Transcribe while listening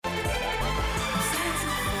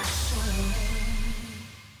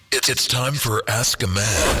It's time for Ask a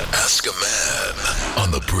Man. Ask a Man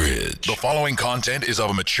on the bridge. The following content is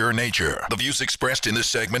of a mature nature. The views expressed in this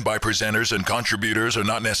segment by presenters and contributors are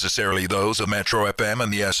not necessarily those of Metro FM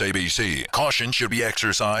and the SABC. Caution should be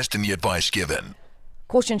exercised in the advice given.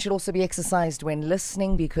 Caution should also be exercised when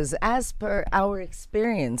listening because, as per our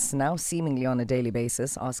experience now seemingly on a daily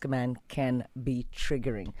basis, Ask a Man can be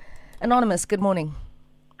triggering. Anonymous, good morning.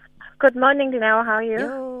 Good morning, Dineo. How are you?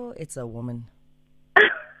 Yo, it's a woman.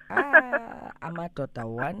 Amatota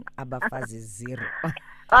 1, Abafazi 0.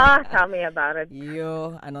 Tell me about it.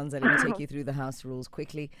 Yo, Anonza, let me take you through the house rules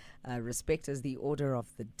quickly. Respect is the order of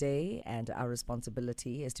the day, and our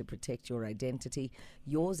responsibility is to protect your identity.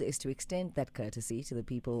 Yours is to extend that courtesy to the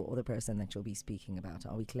people or the person that you'll be speaking about.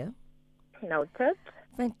 Are we clear? Noted.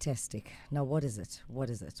 Fantastic. Now, what is it? What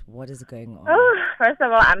is going on? Oh, first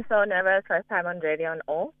of all, I'm so nervous. First time on radio and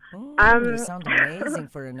all. You sound amazing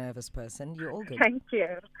for a nervous person. You're all good. Thank you.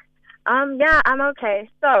 Yeah, I'm okay.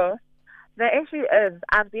 So, the issue is,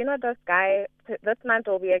 I've been with this guy. This month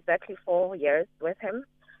will be exactly 4 years with him.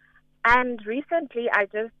 And recently, I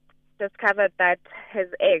just discovered that his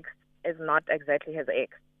ex is not exactly his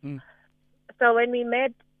ex. So when we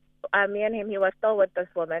met, me and him, he was still with this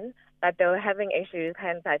woman, but they were having issues.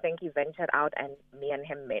 Hence, I think he ventured out and me and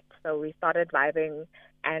him met. So we started vibing.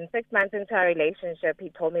 And 6 months into our relationship, he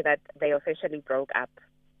told me that they officially broke up,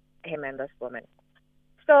 him and this woman.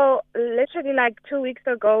 So literally like 2 weeks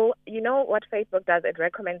ago, you know what Facebook does? It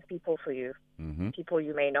recommends people for you, people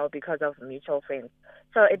you may know because of mutual friends.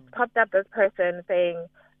 So it popped up this person saying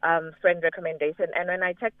friend recommendation. And when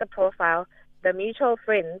I checked the profile, the mutual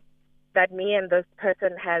friends that me and this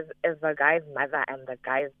person has is the guy's mother and the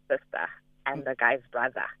guy's sister and the guy's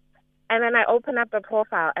brother. And then I open up the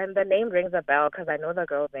profile and the name rings a bell because I know the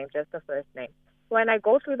girl's name, just the first name. When I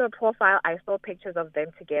go through the profile, I saw pictures of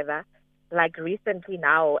them together, like recently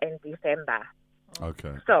now in December.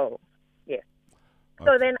 Okay. So, yes.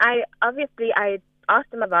 Okay. So then I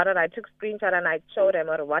asked him about it. I took screenshot and I showed him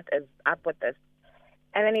what is up with this.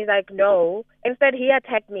 And then he's like, no. Instead, he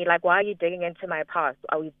attacked me, like, why are you digging into my past?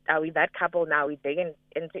 Are we that couple now? Are we digging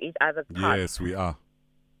into each other's past? Yes, we are.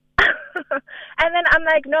 And then I'm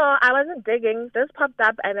like, no, I wasn't digging. This popped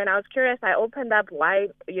up, and then I was curious. I opened up why,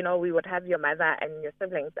 we would have your mother and your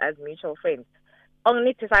siblings as mutual friends.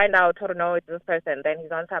 Only to find out, oh, no, it's this person. Then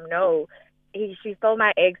he's on some, no, she's still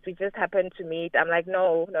my ex. We just happened to meet. I'm like,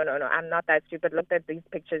 no, I'm not that stupid. Look at these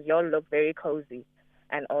pictures. You all look very cozy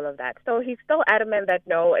and all of that. So he's still adamant that,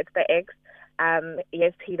 no, it's the ex.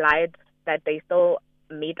 Yes, he lied that they still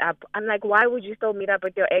meet up. I'm like, why would you still meet up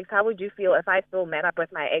with your ex? How would you feel if I still met up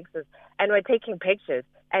with my exes and we're taking pictures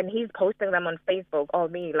and he's posting them on Facebook or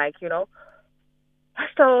me,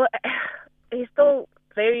 So he's still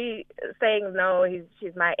very saying, no,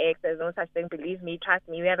 she's my ex. There's no such thing. Believe me, trust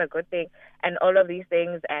me, we have a good thing and all of these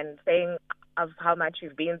things and saying of how much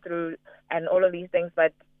you've been through and all of these things.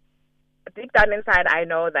 But deep down inside, I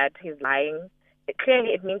know that he's lying. Clearly,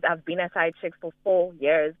 it means I've been a side chick for 4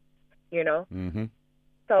 years,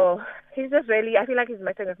 So he's just really, I feel like he's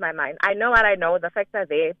messing with my mind. I know what I know, the facts are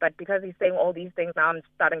there, but because he's saying all these things, now I'm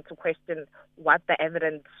starting to question what the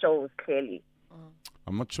evidence shows clearly.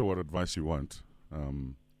 I'm not sure what advice you want,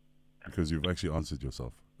 because you've actually answered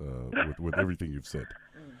yourself with everything you've said.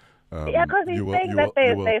 Yeah, because he's saying that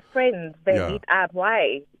they're friends, they meet up.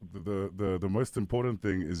 Why? The most important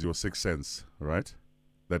thing is your sixth sense, right?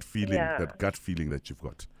 That feeling, that gut feeling that you've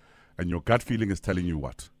got. And your gut feeling is telling you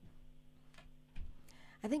what?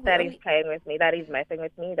 I think that he's playing with me, that he's messing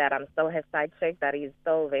with me, that I'm still his side chick, that he's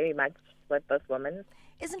still very much with this woman.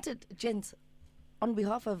 Isn't it, gents, on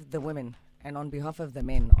behalf of the women and on behalf of the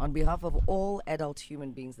men, on behalf of all adult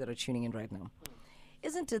human beings that are tuning in right now,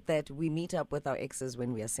 isn't it that we meet up with our exes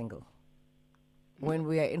when we are single? When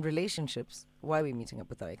we are in relationships, why are we meeting up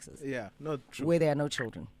with our exes? Yeah, not true. Where there are no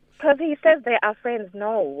children. Because he says they are friends.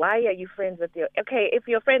 No, why are you friends with your... Okay, if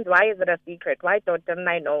you're friends, why is it a secret? Why didn't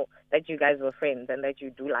I know that you guys were friends and that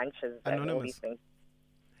you do lunches and all these things?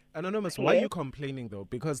 Anonymous, why are you complaining, though?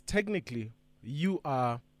 Because technically, you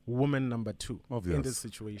are woman number 2 in this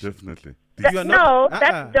situation. Definitely. No.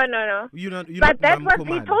 You're not but that was...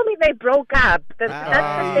 He told me they broke up. That's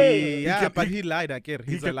the thing. Yeah, but he lied, Akir.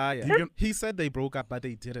 He's a liar. He said they broke up, but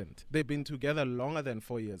they didn't. They've been together longer than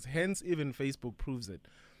 4 years. Hence, even Facebook proves it.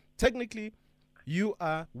 Technically, you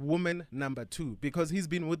are woman number 2 because he's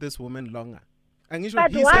been with this woman longer.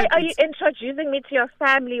 But why are you introducing me to your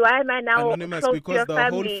family? Why am I now Anonymous, close because to your the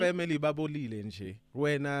family? whole family babolile nje.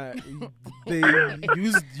 when they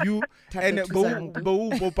used you and you know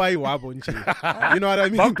what I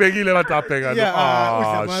mean? Bangibhekile bathi abheka. Yeah,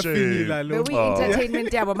 Ah, udla shame. amafinyila lo. Bewi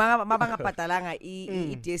entertainment yabo mabangabhadalanga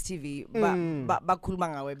i-DStv bakhuluma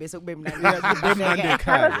ngawe bese kube mnandi.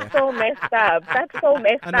 That's so messed up. That's so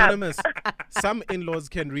messed Anonymous, some in-laws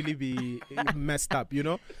can really be messed up, you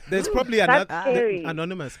know. There's probably That's another scary.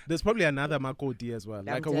 Anonymous. There's probably another makoti as well,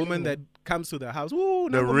 like a woman telling that comes to the house. Ooh,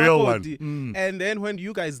 The nangu real one. makoti. And then when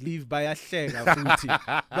you guys leave, bayahleka futhi.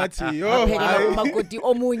 But yo, Phela umakoti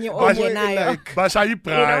omunye ongenayo. Bashaya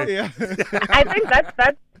ibra. yeah. I think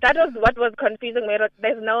that was what was confusing me.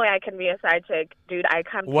 There's no way I can be a side chick, dude. I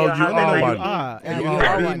come to Well, your you house are and one. You are, and You you are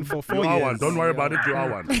have one. been for You 4 are years. one. Don't worry about it. You are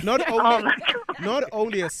one. Not Oh only, my not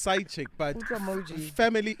only a side chick, but Emoji.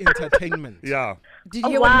 family entertainment. Yeah. Did you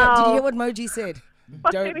hear Wow. did you hear what Moji said?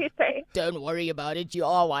 What did he say? Don't worry about it. You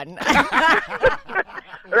are one.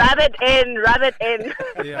 Rub it in.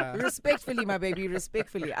 Yeah. Respectfully, my baby,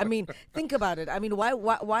 respectfully. I mean, think about it. I mean, why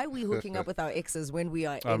are we hooking up with our exes when we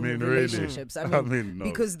are in I mean, really. relationships? I mean, no.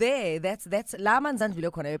 Because that's la manzandlule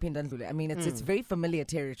khona yophindandlule. I mean, it's very familiar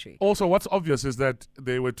territory. Also, what's obvious is that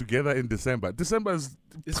they were together in December. December is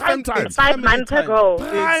It's prime time. it's 5 family months time. ago.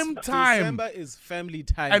 Prime time. December is family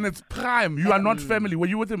time. And it's prime. You are not family. Were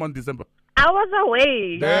you with him on December? I was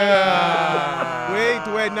away.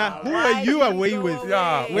 Wait, now who are you away with?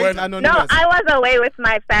 Yeah, Wait, when- No, Anonymous. I was away with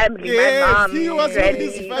my family. Yes, my mom. he was with really,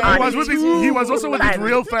 his family. He was, with his, he was also with his Son.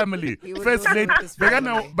 real family. He was First also lady. with his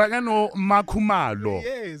family. Bagano Makumalo.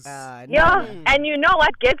 Yes. Yeah, and you know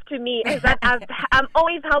what gets to me is that I'm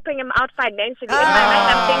always helping him out financially. In my mind,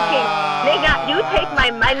 I'm thinking, nigga, you take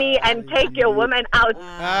my money and take your woman out.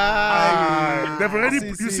 They've already, See,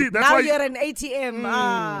 you see. see, that's Now why. you're an ATM.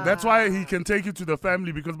 That's why he can take you to the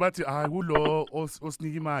family because bathi hulo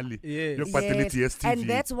osniki imali Yes. yokubhadela Yes. i-DStv. And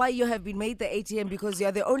that's why you have been made the ATM because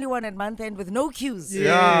you're the only one at month end with no queues.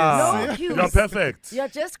 Yeah. No queues. You're perfect. You're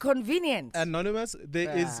just convenient. Anonymous,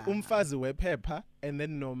 there is umfazi wephepha and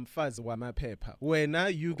then nomfazi wamaphepha.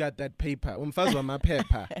 Wena you got that paper. Umfazi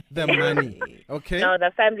wamaphepha, the money. Okay? No,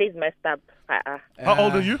 the family's messed up. How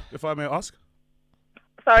old are you, if I may ask?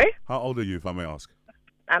 Sorry? How old are you, if I may ask?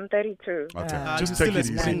 I'm 32. Okay. You're Just take still a it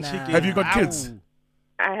spring easy. chicken. Have you got kids? Ow.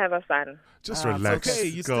 I have a son. Just it's relax, Okay,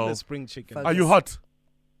 you're still girl. a spring chicken. Fuck. Are you hot?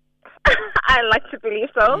 I like to believe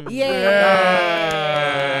so.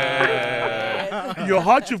 Yeah. You're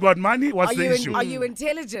hot, you've got money. What's Are the you, issue? are you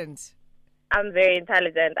intelligent? I'm very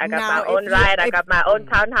intelligent. I got Now, my own if you- ride. I if- got my own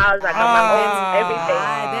townhouse. I got my own everything.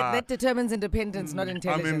 That determines independence, not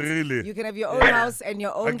intelligence. really. You can have your own house and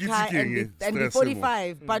your own Akithi car king, and be stress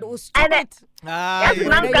 45, but And stupid. Yes, yeah.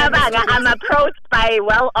 Mangabaga, I'm approached by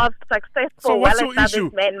well-off, successful, So what's your issue?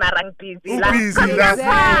 well-established men marang busy. Busy,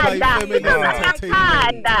 Exactly.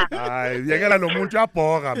 Ay, yekela lo muntu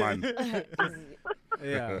uyabhora, man.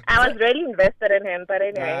 Yeah. I was really invested in him, but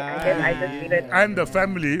anyway, I guess I just needed. And the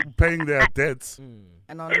family paying their debts.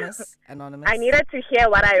 Anonymous. I needed to hear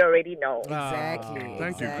what I already know. Exactly. Thank you,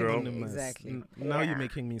 exactly, girl. Anonymous. Exactly. Now you're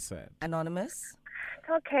making me sad. Anonymous. It's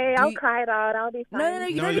okay. Do I'll you- cry it out. I'll be fine. No,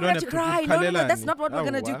 you No, don't you even don't have to have to cry. do No, Kalela that's ni. not what we're Oh,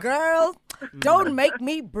 gonna do, wow. girl. Don't make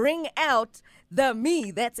me bring out the me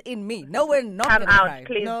that's in me. No, we're not Come gonna out, cry.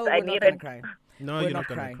 please. No, I we're not need gonna it. cry. No, We're you're not not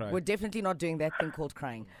gonna crying. cry. We're definitely not doing that thing called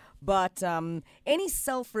crying. But any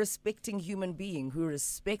self-respecting human being who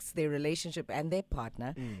respects their relationship and their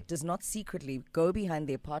partner does not secretly go behind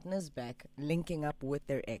their partner's back, linking up with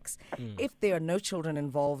their ex. If there are no children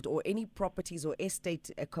involved or any properties or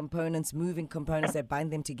estate components, moving components that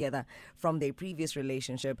bind them together from their previous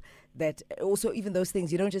relationship, that also even those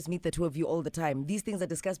things, you don't just meet the two of you all the time. These things are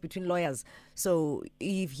discussed between lawyers. So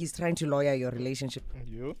if he's trying to lawyer your relationship,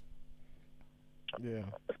 You? Yeah.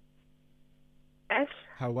 Ash,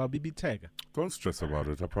 How about BB Tag? Don't stress about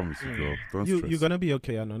it. I promise you, girl. Don't You're stress. gonna be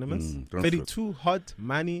okay, Anonymous. don't 32 hot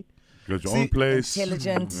money. You got your See, own place.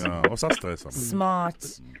 intelligent, Yeah. What's that stress?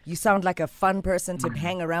 smart, you sound like a fun person to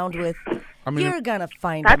hang around with. I mean, You're gonna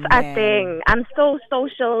find that's a a man. thing. I'm so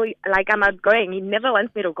social. Like, I'm outgoing. He never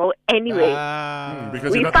wants me to go anyway.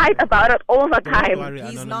 because We you know- fight about it all the Don't time. worry,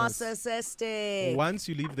 He's Anonymous. narcissistic. Once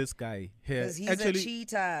you leave this guy here, Because he's actually, a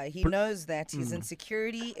cheater. He knows that. His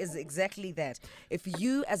insecurity is exactly that. If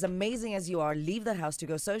you, as amazing as you are, leave the house to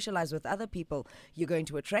go socialize with other people, you're going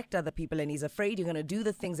to attract other people, and he's afraid you're going to do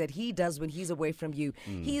the things that he does when he's away from you.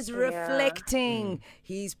 He's reflecting.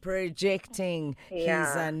 He's projecting. He's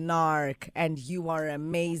Yeah. a narc, and you are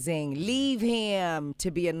amazing. Leave him to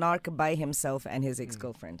be a narc by himself and his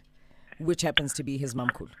ex-girlfriend. which happens to be his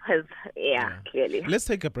mumkul. Clearly. Let's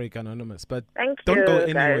take a break, Anonymous, but Thank don't you, go guys.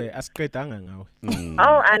 anywhere. Asiqedanga ngawe.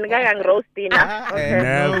 Oh, and gang roasting. Okay.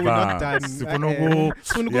 No, we're not done. Spice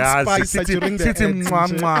during the ads.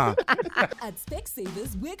 At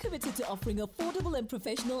Specsavers, we're committed to offering affordable and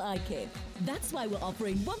professional eye care. That's why we're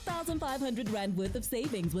offering 1,500 Rand worth of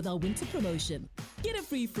savings with our winter promotion. Get a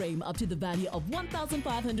free frame up to the value of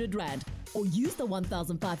 1,500 Rand, or use the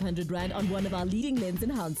 1,500 Rand on one of our leading lens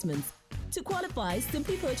enhancements. To qualify,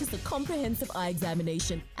 simply purchase a comprehensive eye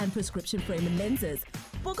examination and prescription frame and lenses.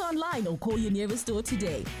 Book online or call your nearest store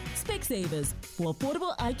today. Specsavers, for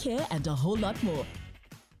affordable eye care and a whole lot more.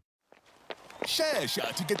 Share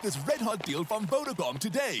to get this red hot deal from Vodacom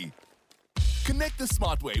today. Connect the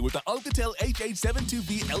smart way with the Alcatel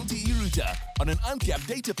HH72V LTE router on an uncapped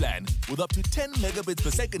data plan with up to 10 megabits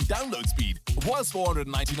per second download speed. Was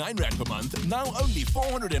 499 Rand per month, now only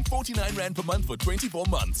 449 Rand per month for 24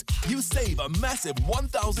 months. You save a massive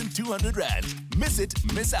 1,200 Rand. Miss it,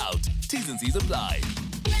 miss out. T's and C's apply.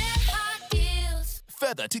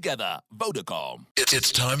 Further together, Vodacom.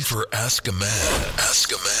 It's time for Ask a Man.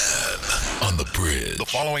 Ask a Man on the bridge. The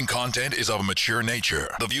following content is of a mature nature.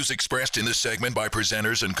 The views expressed in this segment by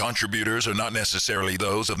presenters and contributors are not necessarily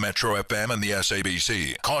those of Metro FM and the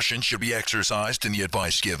SABC. Caution should be exercised in the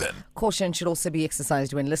advice given. Caution should also be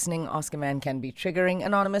exercised when listening. Ask a Man can be triggering.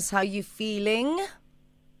 Anonymous, how you feeling?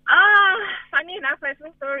 Funny enough, I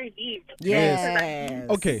feel so relieved. Yes.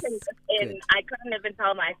 Okay. And I couldn't even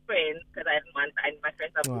tell my friends because I didn't want my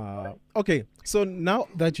friends to. Okay, so now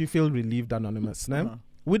that you feel relieved, Anonymous,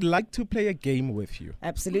 we'd like to play a game with you.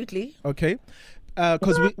 Absolutely. Okay?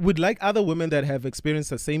 Because we'd like other women that have experienced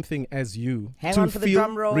the same thing as you Hang to on for the feel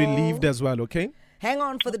drum roll. relieved as well, okay? Hang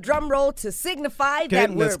on for the drum roll to signify that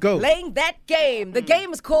we're let's go. playing that game. The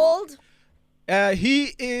game is called...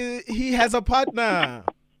 He has a partner.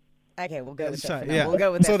 Okay, we'll go with that. Yeah. We'll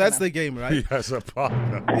go with that. So that's the game, right? He has a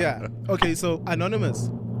partner. Yeah. Okay, so Anonymous,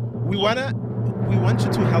 we want you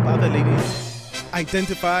to help other ladies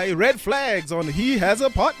identify red flags on he has a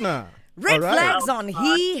partner. Red All right? flags on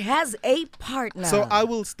he has a partner. So I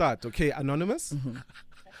will start, okay, Anonymous?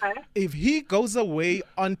 If he goes away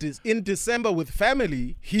in December with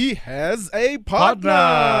family, he has a partner.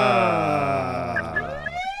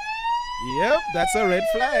 Yep, that's a red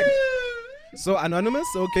flag. So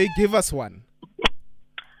Anonymous, okay, give us one.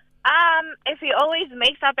 If he always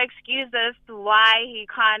makes up excuses to why he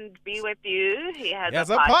can't be with you, he has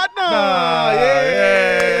a partner.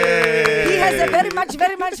 Yay! He has a very much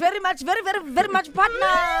partner.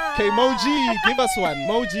 Okay, Moji, give us one.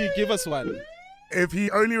 Moji, give us one. If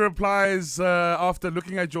he only replies after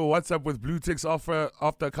looking at your WhatsApp with blue ticks after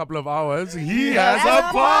a couple of hours, he has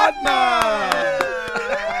a partner.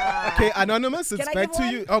 Okay, Anonymous, it's back to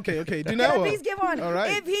you. Okay, Can I please give one? All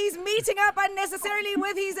right. If he's meeting up unnecessarily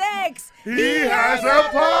with his ex, he has a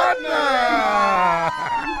partner.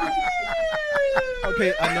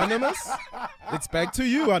 Okay, Anonymous, it's back to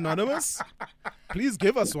you, Anonymous. Please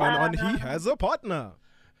give us one on he has a partner.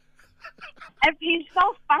 If he's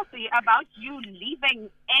so fussy about you leaving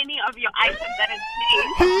any of your items that is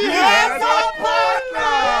saved, He has a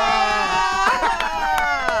partner.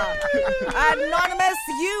 Anonymous,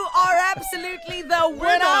 you are absolutely the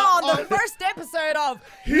winner on the first episode of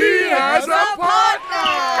He has a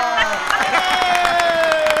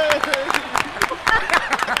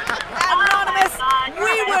Anonymous,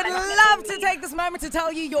 we would love to take this moment to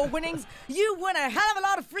tell you your winnings. You win a hell of a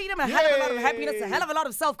lot of freedom, a hell of a lot of happiness, a hell of a lot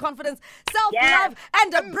of self-confidence, self-love,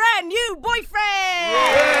 and a brand new boyfriend.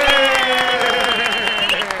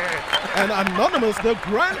 And Anonymous, the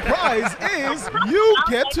grand prize is you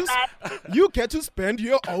get to spend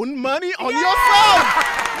your own money on yourself.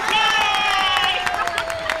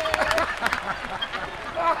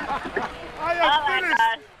 I am finished.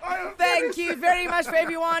 Thank you very much for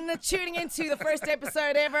everyone tuning into the first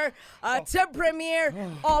episode ever to premiere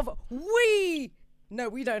of No,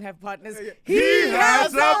 we don't have partners. He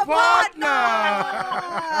has a partner.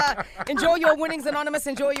 Enjoy your winnings, Anonymous.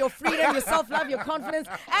 Enjoy your freedom, your self-love, your confidence,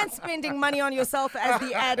 and spending money on yourself as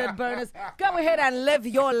the added bonus. Go ahead and live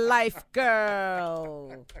your life,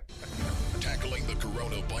 girl. Tackling the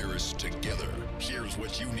coronavirus together. Here's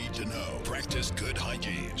what you need to know. Practice good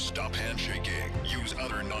hygiene. Stop handshaking. Use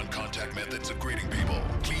other non-contact methods of greeting people.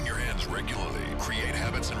 Clean your hands regularly. Create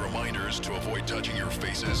habits and reminders to avoid touching your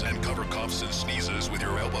faces and cover coughs and sneezes with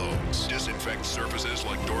your elbows. Disinfect surfaces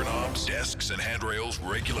like doorknobs, desks, and handrails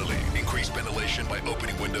regularly. Increase ventilation by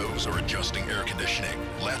opening windows or adjusting air conditioning.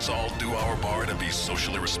 Let's all do our part and be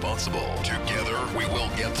socially responsible. Together, we will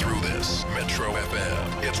get through this. Metro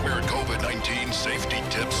FM. It's where COVID-19 safety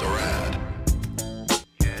tips are at.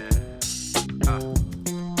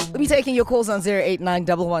 be taking your calls on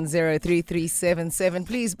 089-110-3377.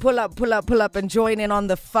 Please pull up and join in on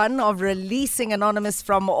the fun of releasing Anonymous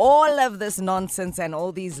from all of this nonsense and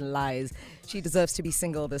all these lies. She deserves to be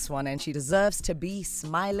single, this one, and she deserves to be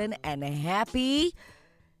smiling and happy.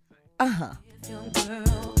 Uh-huh.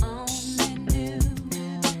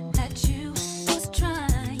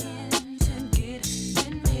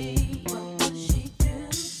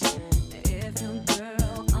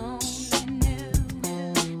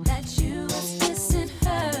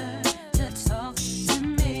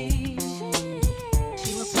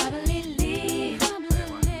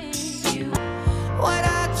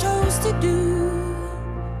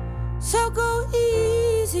 So go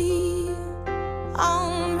easy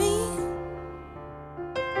on me.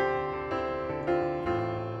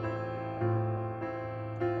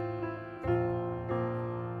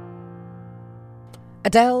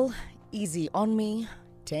 Adele, Easy on Me,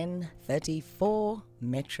 10:34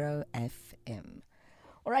 Metro FM.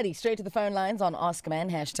 Alrighty, straight to the phone lines on Ask Man,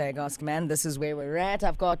 hashtag Ask Man. This is where we're at.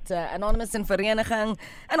 I've got Anonymous in Vereniging,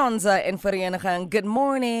 Anonza in Vereniging. Good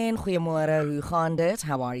morning, goeiemorgen, hoe gaan dit?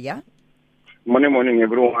 How are ya? Morning,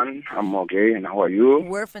 everyone. I'm okay, and how are you?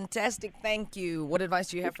 We're fantastic, thank you. What advice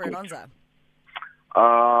do you have for Anonza?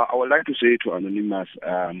 I would like to say to Anonymous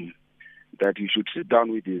that you should sit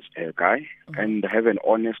down with this guy and have an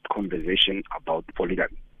honest conversation about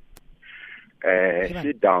polygamy.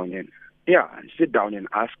 Sit down and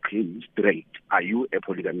ask him straight, are you a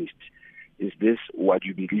polygamist? Is this what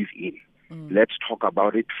you believe in? Let's talk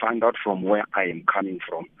about it, find out from where I am coming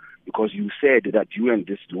from. Because you said that you and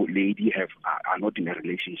this lady are not in a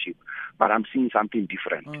relationship, but I'm seeing something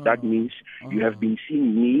different. That means you have been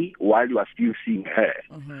seeing me while you are still seeing her.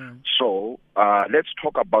 So let's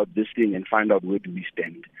talk about this thing and find out where do we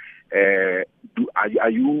stand. Are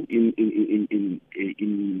you in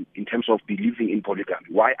terms of believing in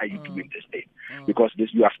polygamy? Why are you doing this thing? Because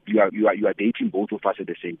you are dating both of us at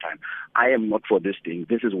the same time. I am not for this thing.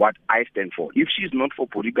 This is what I stand for. If she's not for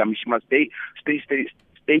polygamy, she must stay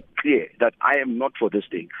clear that I am not for this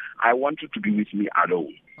thing. I want you to be with me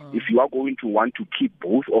alone. If you are going to want to keep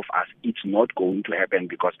both of us, it's not going to happen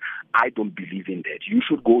because I don't believe in that. You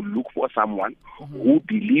should go look for someone who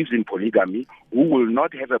believes in polygamy, who will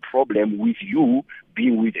not have a problem with you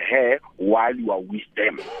being with her while you are with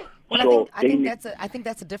them. Well, So I think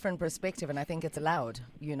that's a different perspective, and I think it's allowed,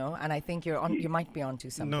 and I think you might be onto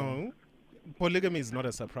something. No, polygamy is not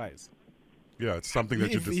a surprise. Yeah, it's something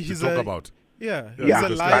that you talk about. Yeah, he's a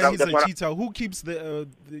liar, he's a cheater. Who keeps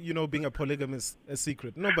being a polygamist a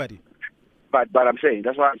secret? Nobody. But I'm saying,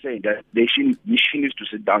 that's why I'm saying that she needs to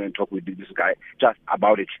sit down and talk with this guy just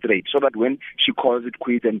about it straight, so that when she calls it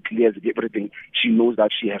quits and clears everything, she knows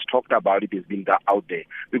that she has talked about it, it's been out there.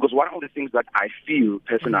 Because one of the things that I feel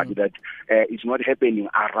personally that is not happening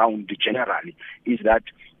around generally is that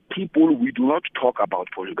people, we do not talk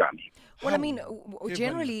about polygamy. Well, I mean,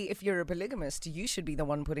 generally, if you're a polygamist, you should be the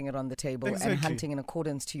one putting it on the table and hunting in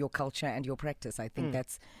accordance to your culture and your practice. I think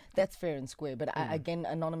that's fair and square. But again,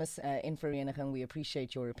 Anonymous in Vereniging, we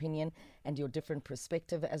appreciate your opinion and your different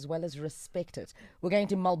perspective as well as respect it. We're going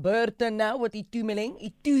to Malberta now with Itumeling.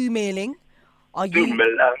 Are you?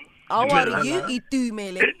 How are you,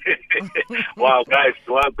 Itumeling? Wow, guys,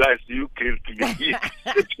 you killed me.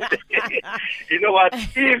 You know what?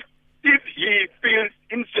 If he feels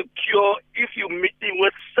insecure, if you're meeting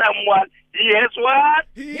with someone, he has what?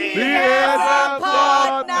 He has a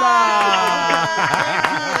partner!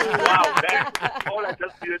 Wow, guys, all I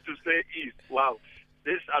just needed to say is, wow,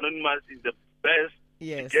 this Anonymous is the best.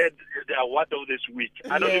 Yes. Get the award of this week.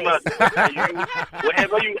 Anonymous,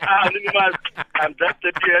 wherever you are, Anonymous, I'm just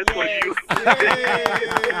here for you.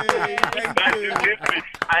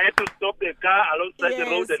 I had to stop the car alongside the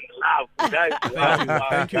road and laugh. Guys, wow.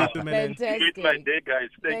 Thank you, Fantastic. You made my day, guys.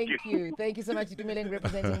 Thank you. Thank you so much, Itumeling,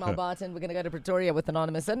 representing Malbarton. We're going to go to Pretoria with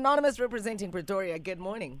Anonymous. Anonymous representing Pretoria. Good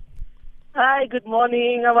morning. Hi, good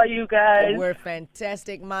morning. How are you guys? We're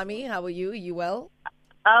fantastic, Mommy. How are you? You well?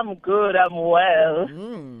 I'm good. I'm well.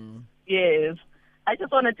 Yes. I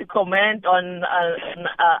just wanted to comment on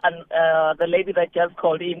the lady that just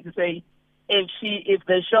called in to say if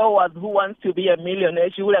the show was Who Wants to Be a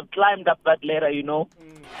Millionaire, she would have climbed up that ladder,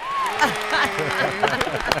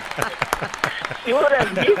 She would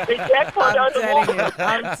have hit the jackpot on the wall.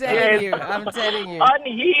 I'm telling you. On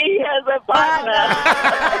He Has a Partner.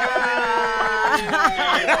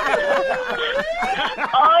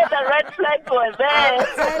 All the red flags were there.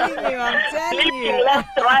 I'm telling you. Leaping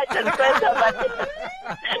left, right, and center, but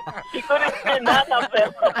she couldn't see none of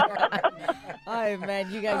them. Oh, man,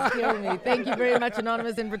 you guys kill me. Thank you very much,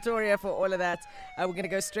 Anonymous in Pretoria, for all of that. We're going to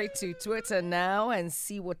go straight to Twitter now and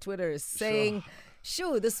see what Twitter is saying.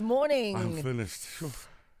 Sure, this morning. I'm finished. Sure.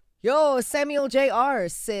 Yo, Samuel JR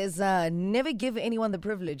says, never give anyone the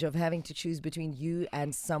privilege of having to choose between you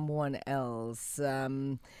and someone else.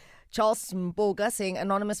 Charles Mboga saying,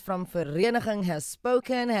 Anonymous from Vereniging has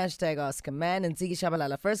spoken. Hashtag ask a man. And Ziggy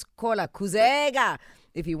Shabalala, first caller, Kuzega.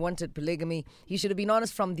 If he wanted polygamy, he should have been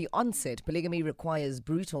honest from the onset. Polygamy requires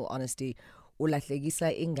brutal honesty.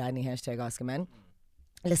 Ulahlekisa ingani, hashtag ask a man.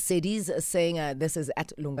 Lesedi's saying, this is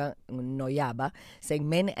at Lunga Noyaba, saying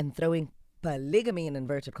men and throwing polygamy in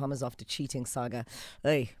inverted commas after cheating saga.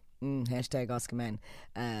 Hey. Hashtag ask a man.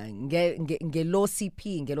 Ngelosi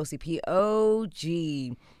P. Oh,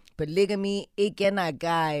 gee. Polygamy, ikena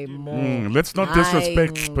guy more. Let's not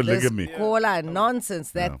disrespect polygamy. Caller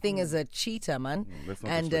nonsense. That thing is a cheater, man.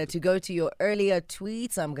 And to go to your earlier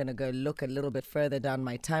tweets, I'm going to go look a little bit further down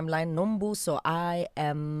my timeline. Nombuso, I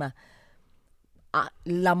am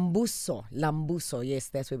Lambuso. Yes,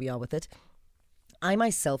 that's where we are with it. I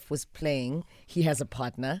myself was playing He Has a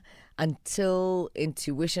Partner until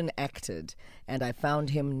intuition acted and I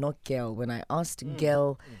found him not Gail. When I asked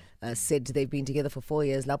Gail, said they've been together for 4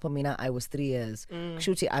 years. Lapo Mina, I was 3 years.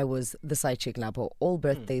 Kshuti, I was the side chick. Lapo, all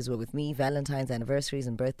birthdays were with me, Valentine's, anniversaries,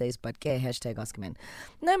 and birthdays. But hashtag ask a man.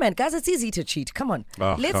 No, man, guys, it's easy to cheat. Come on.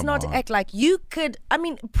 Let's not act like you could. I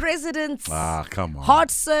mean, presidents, come on.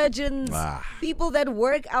 heart surgeons, people that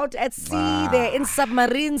work out at sea, they're in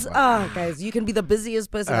submarines. Guys, you can be the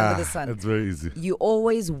busiest person under the sun. It's very easy. You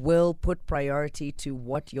always will put priority to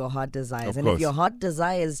what your heart desires. And if your heart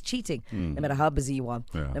desires cheating, no matter how busy you are,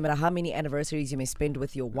 no matter how many anniversaries you may spend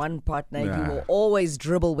with your one partner, you will always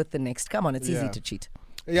dribble with the next. Come on, it's easy to cheat.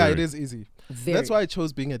 Yeah, it is easy. That's why I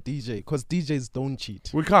chose being a DJ, because DJs don't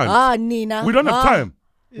cheat. We can't. Nina. We don't have time.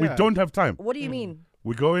 We don't have time. What do you mean?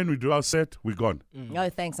 We go in, we do our set, we're gone. Oh,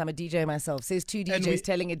 thanks. I'm a DJ myself. Says two DJs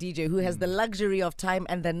telling a DJ who has the luxury of time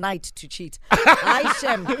and the night to cheat.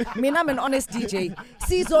 Aishem, I'm an honest DJ.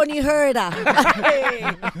 Sizoni herda.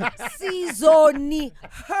 Sizoni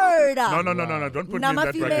herda. No. Don't put me in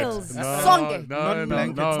that females. bracket.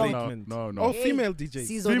 No. All female DJs.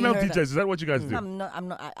 Female DJs. Is that what you guys do? I'm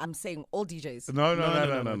not. I'm saying all DJs. No.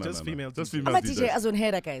 Just female. Just female. I'm a DJ Azon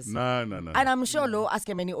herda, guys. No. And I'm sure Lo ask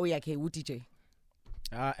him any Oyake who DJ.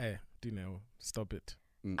 Stop it.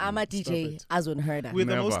 I'm a DJ Azon herda. We're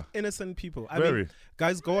the most innocent people. I mean,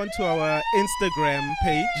 guys, go onto our Instagram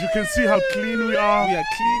page. You can see how clean we are. We are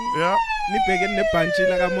clean. Yeah.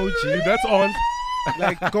 That's all.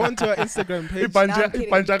 Like, go onto our Instagram page.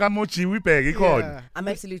 I'm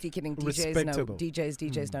absolutely kidding.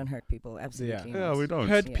 DJs don't hurt people. Absolutely. Yeah, we don't.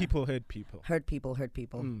 Hurt people. Hurt people.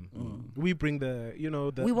 We bring the,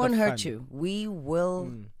 we won't hurt you. We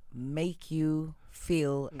will make you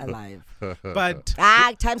feel alive. But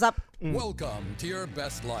time's up. Welcome to your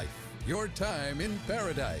best life, your time in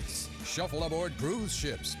paradise. Shuffle aboard cruise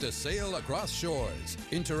ships to sail across shores.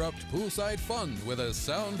 Interrupt poolside fun with the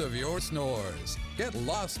sound of your snores. Get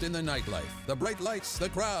lost in the nightlife, the bright lights, the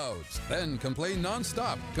crowds. Then complain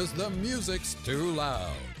non-stop because the music's too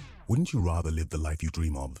loud. Wouldn't you rather live the life you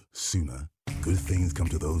dream of sooner? Good things come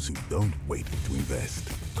to those who don't wait to invest.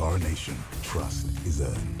 Coronation Trust is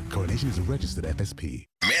earned. Coronation is a registered FSP.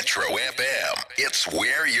 Metro FM, it's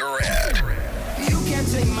where you're at. You can't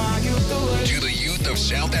take my youth away. To the youth of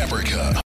South Africa.